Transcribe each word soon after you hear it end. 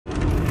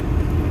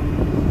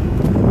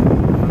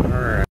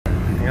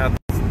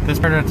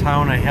part of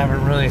town I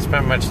haven't really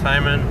spent much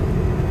time in.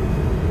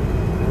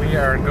 We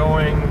are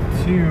going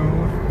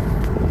to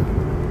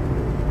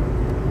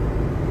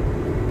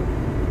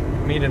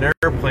meet an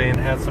airplane,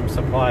 had some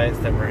supplies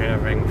that we're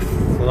having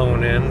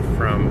flown in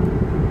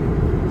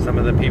from some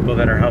of the people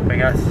that are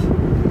helping us.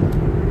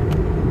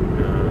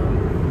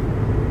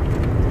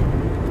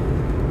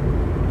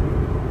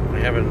 I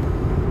haven't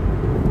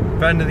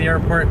been to the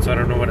airport, so I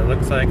don't know what it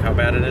looks like, how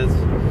bad it is,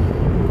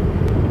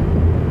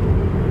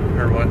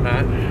 or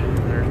whatnot.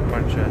 There's a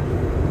bunch of,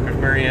 there's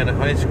Mariana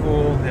High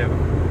School, they have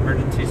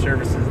emergency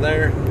services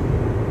there.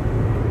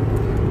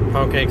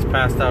 Pancakes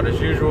passed out as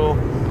usual.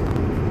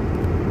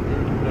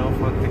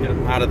 To get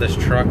out of this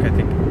truck, I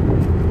think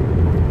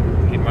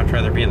he'd much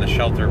rather be in the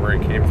shelter where he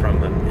came from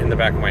than in the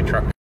back of my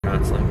truck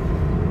constantly.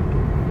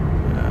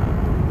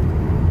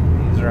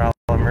 These are all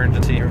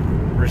emergency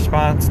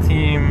response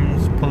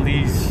teams,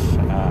 police,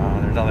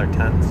 there's other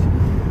tents.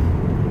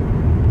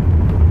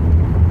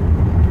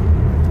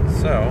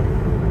 So,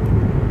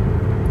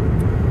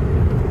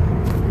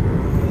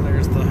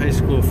 there's the high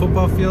school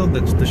football field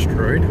that's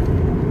destroyed.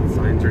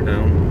 Signs are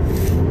down.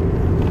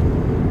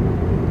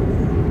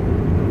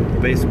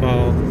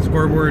 Baseball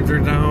scoreboards are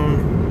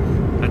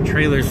down. That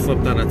trailer's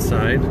flipped on its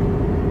side.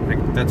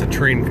 That's a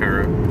train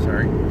car,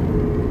 sorry.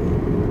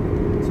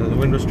 So the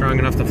wind was strong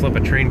enough to flip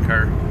a train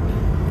car.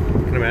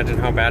 You can imagine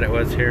how bad it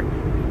was here.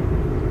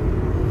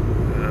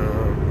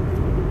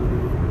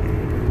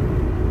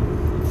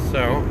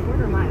 So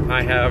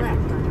I have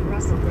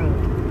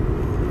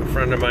a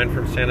friend of mine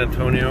from San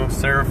Antonio,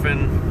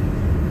 Seraphin,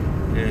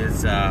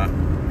 is at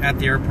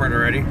the airport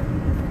already.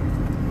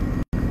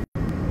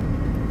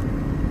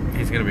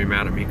 He's gonna be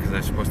mad at me because I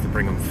was supposed to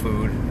bring him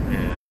food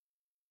and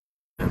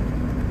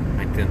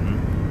I didn't.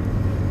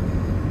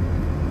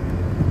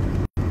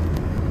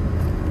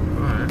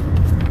 But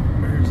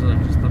where's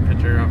just a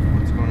picture of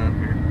what's going on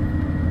here.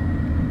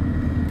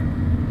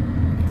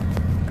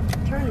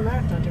 Turn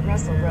left onto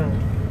Russell Road.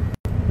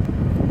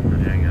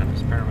 Hang on,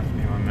 just bear with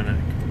me 1 minute.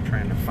 I'm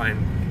trying to find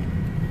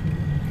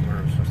where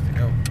I'm supposed to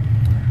go.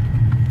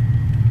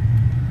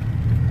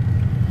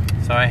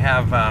 So I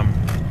have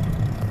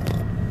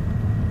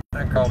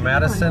girl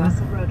Madison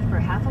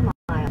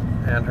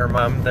and her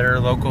mom, they're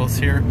locals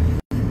here.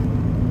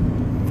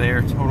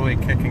 They're totally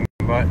kicking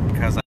butt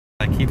because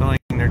I keep filling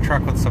their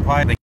truck with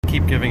supply. They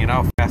keep giving it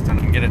out fast and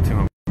I can get it to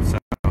them. So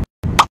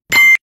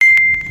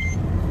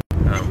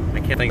I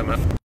can't think of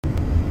enough.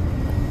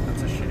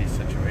 That's a shitty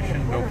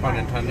situation, no pun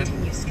intended.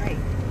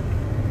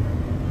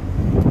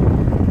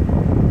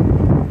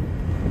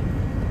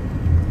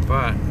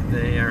 But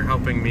they are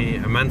helping me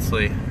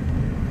immensely,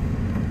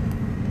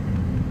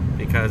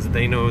 because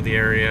they know the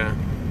area,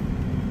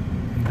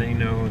 they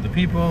know the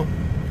people,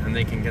 and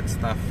they can get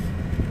stuff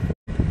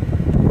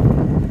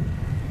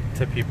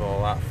to people a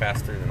lot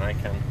faster than I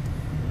can.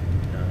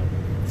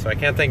 So I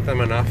can't thank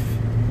them enough.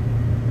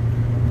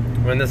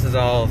 When this is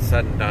all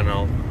said and done,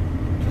 I'll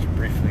just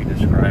briefly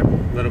describe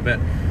a little bit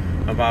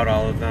about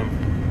all of them.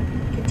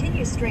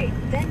 Continue straight,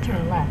 then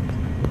turn left.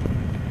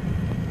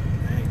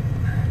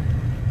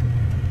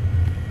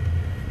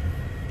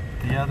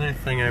 The other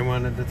thing I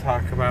wanted to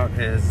talk about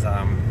is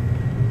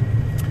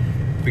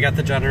we got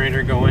the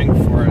generator going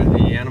for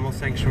the animal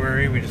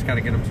sanctuary. We just got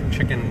to get them some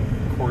chicken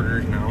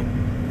quarters now.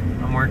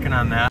 I'm working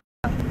on that.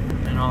 I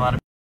know a lot of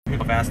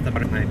people have asked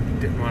about it, and I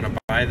didn't want to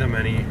buy them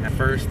any at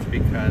first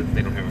because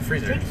they don't have a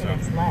freezer. So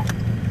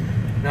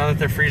now that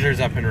their freezer's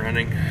up and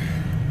running,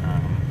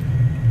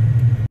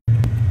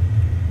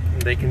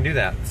 they can do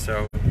that.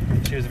 So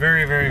she was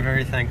very, very,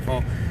 very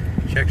thankful.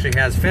 She actually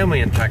has family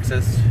in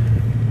Texas,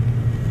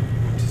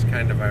 which is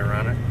kind of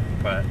ironic,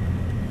 but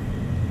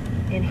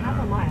in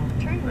half a mile,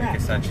 turn left. Like I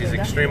said, she's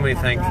extremely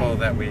thankful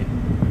that we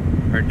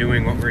are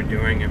doing what we're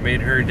doing. It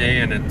made her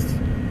day, and it's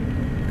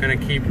going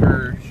to keep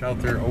her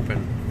shelter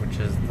open, which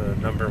is the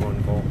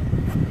 #1 goal.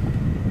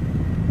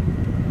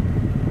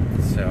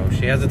 So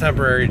she has a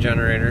temporary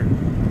generator.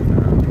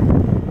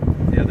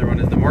 The other one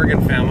is the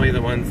Morgan family,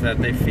 the ones that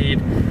they feed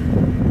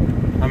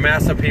a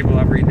mass of people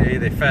every day.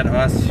 They fed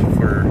us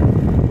for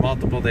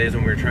multiple days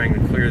when we were trying to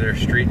clear their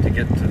street to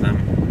get to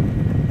them.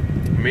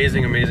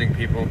 Amazing, amazing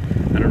people.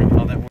 I don't know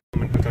how that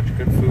woman cooked such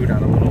good food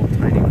out of little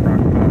tiny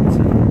crock pots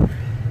and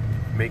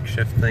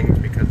makeshift things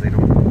because they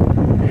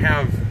don't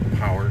have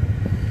power.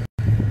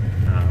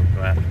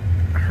 But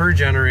her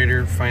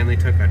generator finally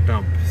took a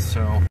dump,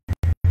 so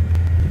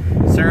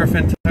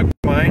Seraphin took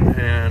mine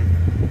and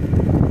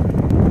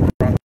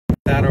brought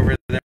that over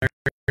there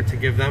to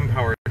give them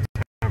power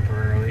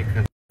temporarily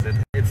because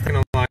it's taken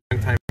a long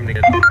time to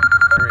get here.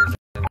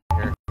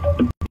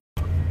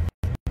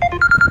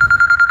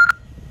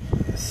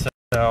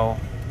 So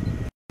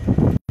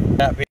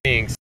that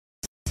being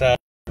said,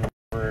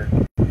 we're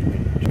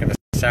going to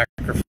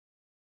sacrifice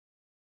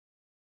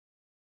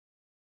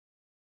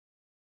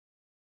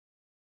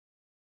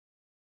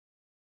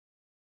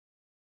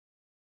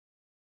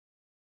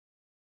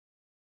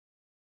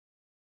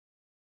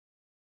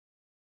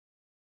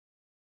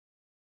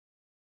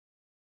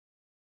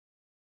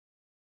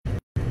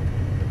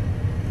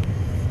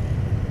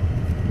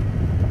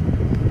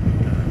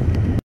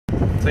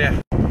So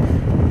yeah,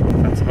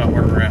 that's about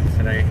where we're at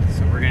today.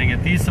 So we're gonna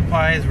get these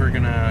supplies. We're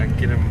gonna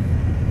get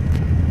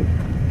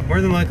them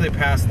more than likely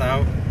passed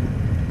out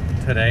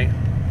today.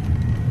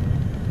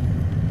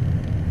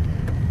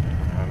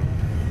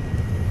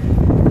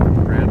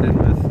 Brandon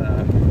with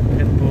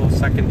Pitbull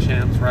Second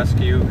Chance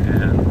Rescue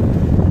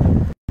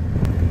and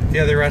the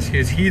other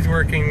rescues he's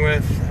working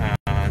with,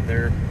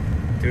 they're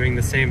doing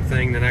the same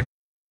thing the next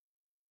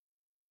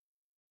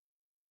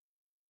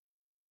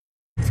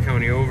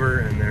county over,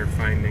 and they're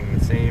finding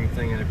the same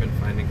thing I've been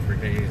finding for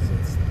days.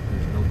 There's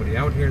nobody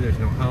out here, there's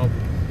no help.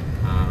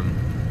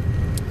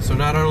 So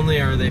not only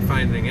are they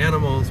finding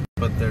animals,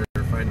 but they're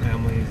finding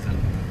families,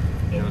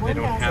 and you know, they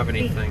don't have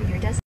anything. Your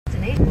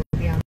destination will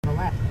be on the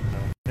left.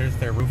 There's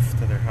their roof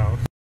to their house.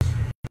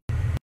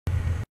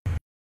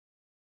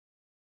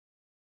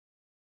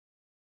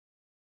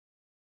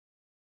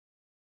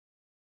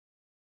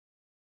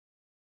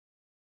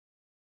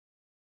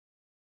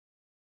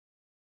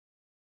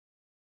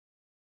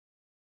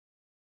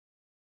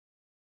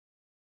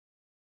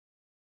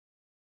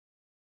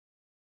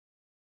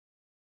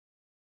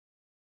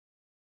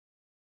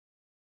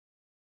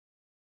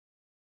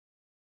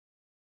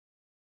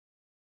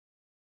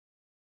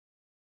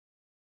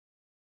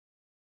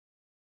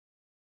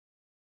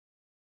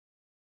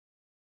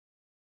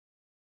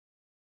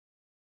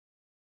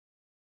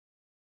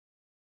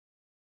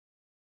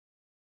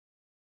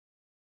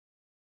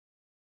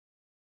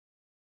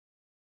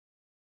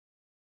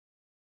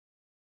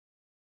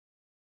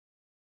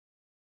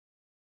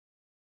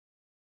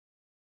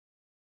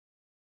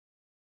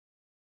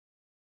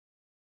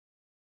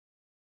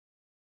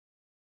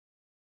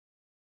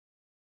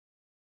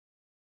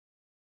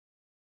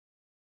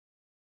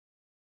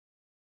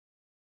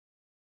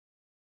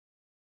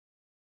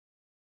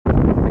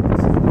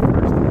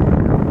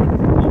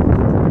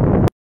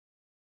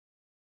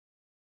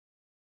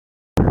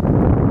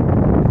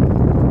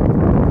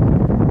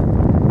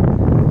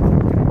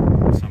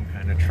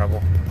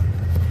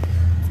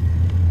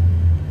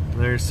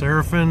 There's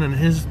Seraphin, and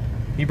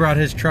he brought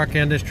his truck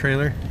and his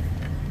trailer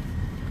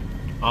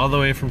all the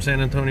way from San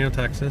Antonio,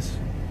 Texas,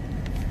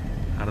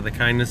 out of the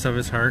kindness of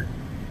his heart.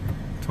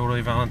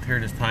 Totally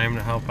volunteered his time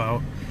to help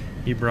out.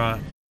 He brought,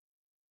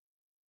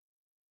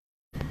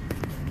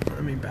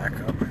 let me back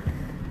up.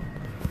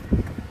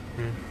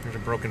 There's a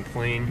broken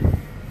plane.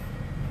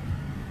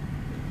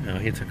 No,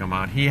 he took him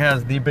out. He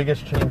has the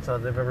biggest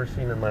chainsaws I've ever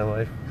seen in my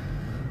life.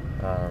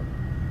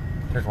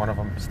 There's one of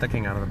them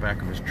sticking out of the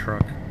back of his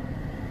truck.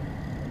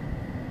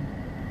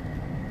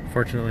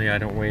 Fortunately, I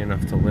don't weigh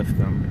enough to lift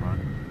them, but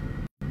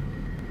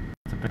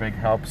it's a big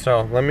help.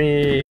 So let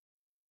me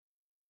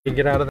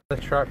get out of the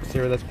truck, see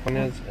where this plane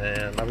is,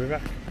 and I'll be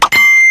back.